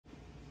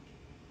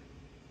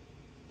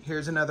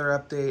here's another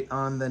update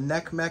on the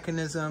neck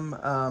mechanism.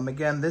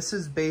 Again, this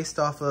is based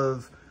off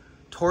of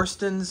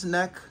Torsten's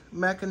neck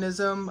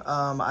mechanism.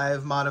 I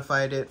have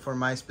modified it for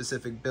my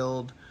specific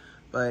build,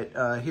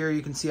 but here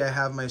you can see I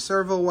have my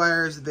servo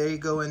wires. They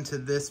go into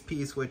this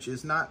piece, which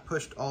is not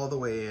pushed all the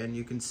way in.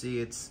 You can see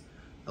it's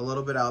a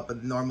little bit out,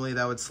 but normally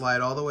that would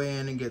slide all the way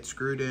in and get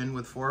screwed in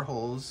with 4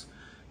 holes.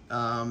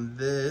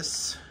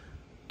 This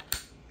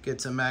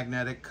gets a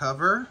magnetic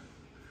cover,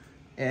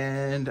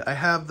 and I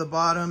have the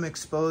bottom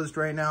exposed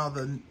right now.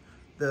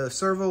 The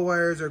servo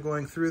wires are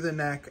going through the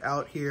neck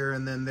out here,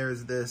 and then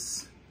there's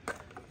this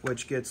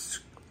which gets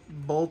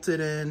bolted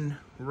in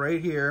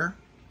right here.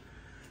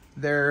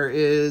 There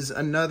is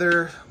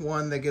another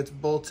one that gets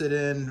bolted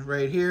in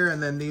right here,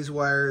 and then these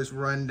wires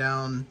run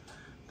down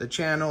the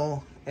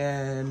channel,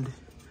 and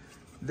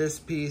this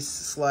piece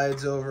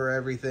slides over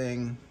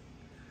everything.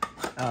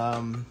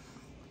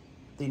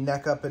 The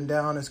neck up and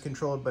down is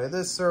controlled by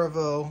this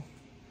servo,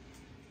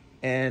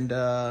 and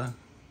right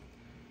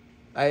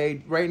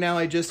now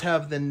I just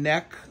have the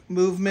neck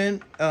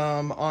movement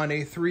on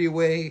a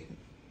three-way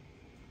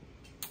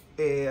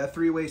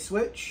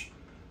switch,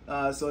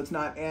 so it's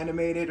not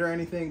animated or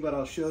anything, but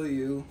I'll show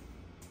you.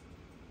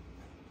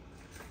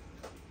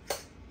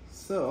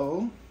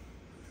 So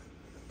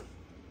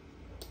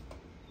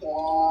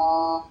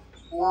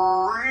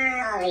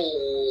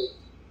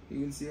you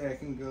can see I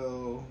can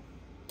go.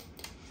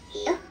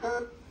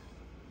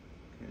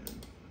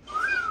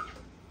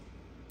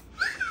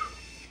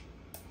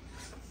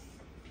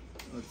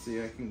 Let's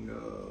see, I can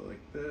go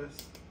like this.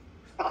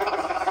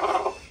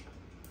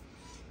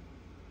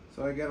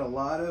 So I get a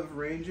lot of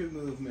range of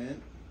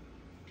movement.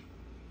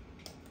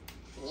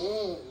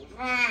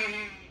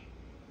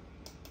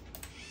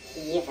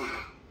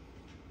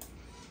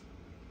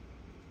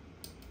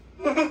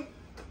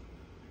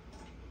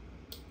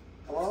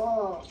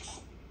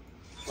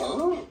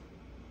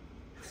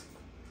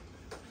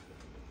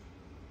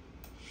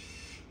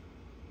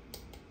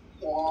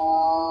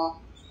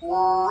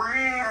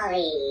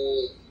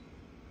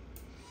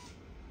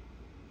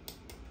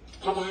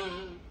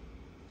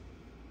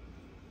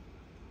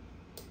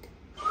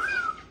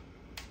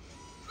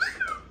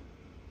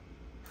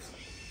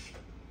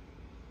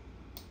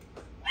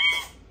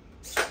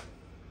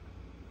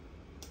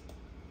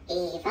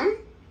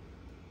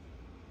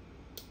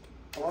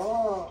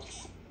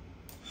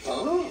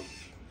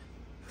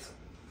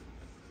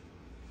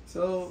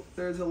 So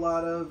there's a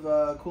lot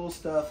of cool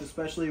stuff,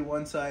 especially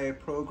once I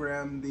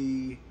program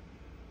the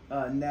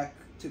neck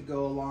to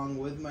go along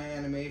with my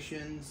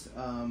animations.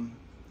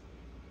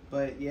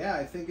 But yeah,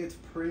 I think it's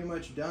pretty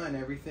much done.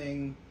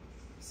 Everything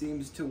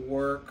seems to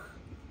work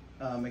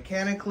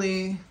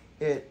mechanically.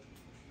 It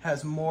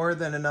has more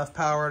than enough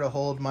power to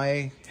hold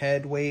my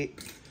head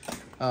weight.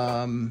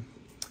 The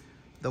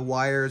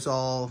wires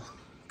all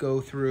go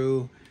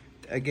through.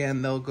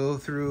 Again, they'll go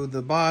through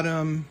the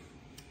bottom.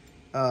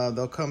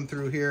 They'll come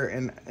through here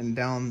and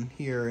down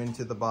here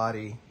into the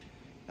body.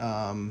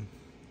 Then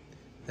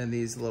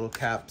these little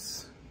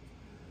caps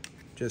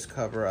just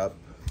cover up.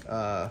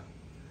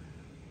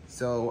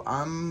 So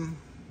I'm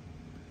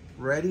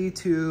ready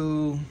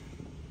to,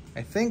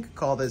 I think,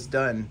 call this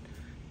done.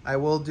 I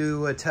will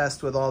do a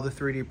test with all the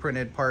 3D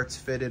printed parts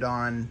fitted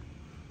on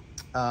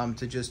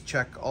to just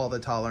check all the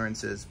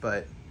tolerances,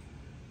 but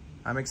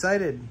I'm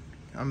excited.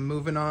 I'm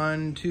moving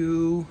on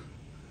to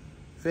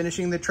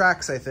finishing the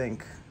tracks, I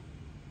think.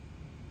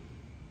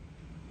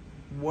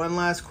 One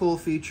last cool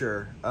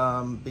feature,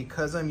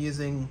 because I'm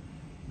using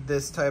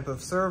this type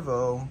of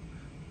servo,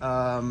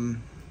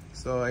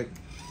 so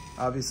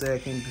obviously I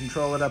can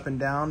control it up and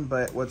down,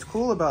 but what's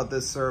cool about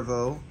this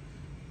servo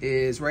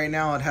is right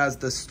now it has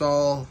the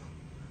stall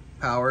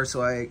power,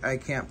 so I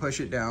can't push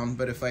it down,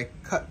 but if I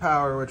cut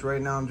power, which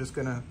right now I'm just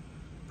gonna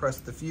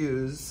press the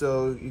fuse,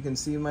 so you can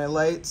see my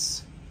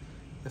lights.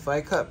 If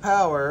I cut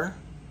power,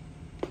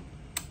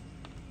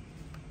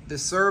 the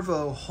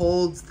servo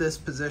holds this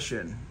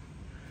position.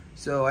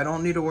 So I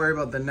don't need to worry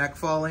about the neck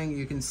falling.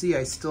 You can see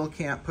I still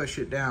can't push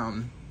it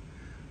down.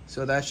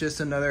 So that's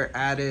just another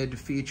added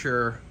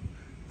feature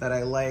that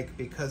I like,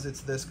 because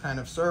it's this kind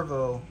of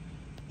servo.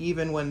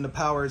 Even when the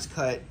power is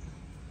cut,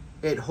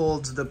 it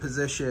holds the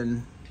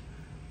position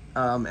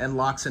and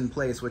locks in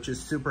place, which is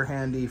super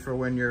handy for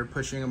when you're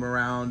pushing them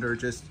around or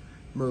just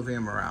moving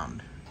them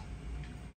around.